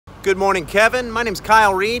Good morning, Kevin. My name's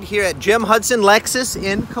Kyle Reed here at Jim Hudson Lexus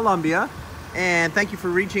in Columbia. And thank you for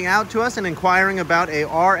reaching out to us and inquiring about a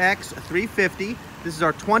RX 350. This is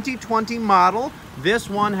our 2020 model.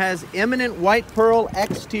 This one has Eminent white pearl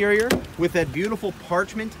exterior with that beautiful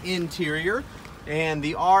parchment interior. And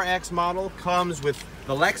the RX model comes with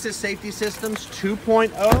the Lexus Safety Systems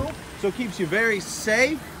 2.0, so it keeps you very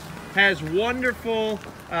safe. Has wonderful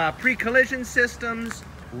pre-collision systems,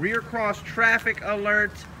 rear cross traffic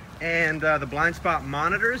alert, and the blind spot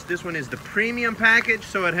monitors. This one is the premium package,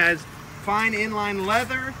 so it has fine inline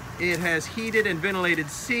leather, it has heated and ventilated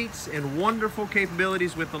seats, and wonderful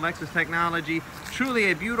capabilities with the Lexus technology.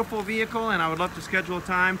 Truly a beautiful vehicle, and I would love to schedule a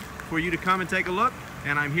time for you to come and take a look,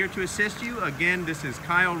 and I'm here to assist you. Again, this is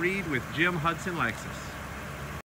Kyle Reed with Jim Hudson Lexus.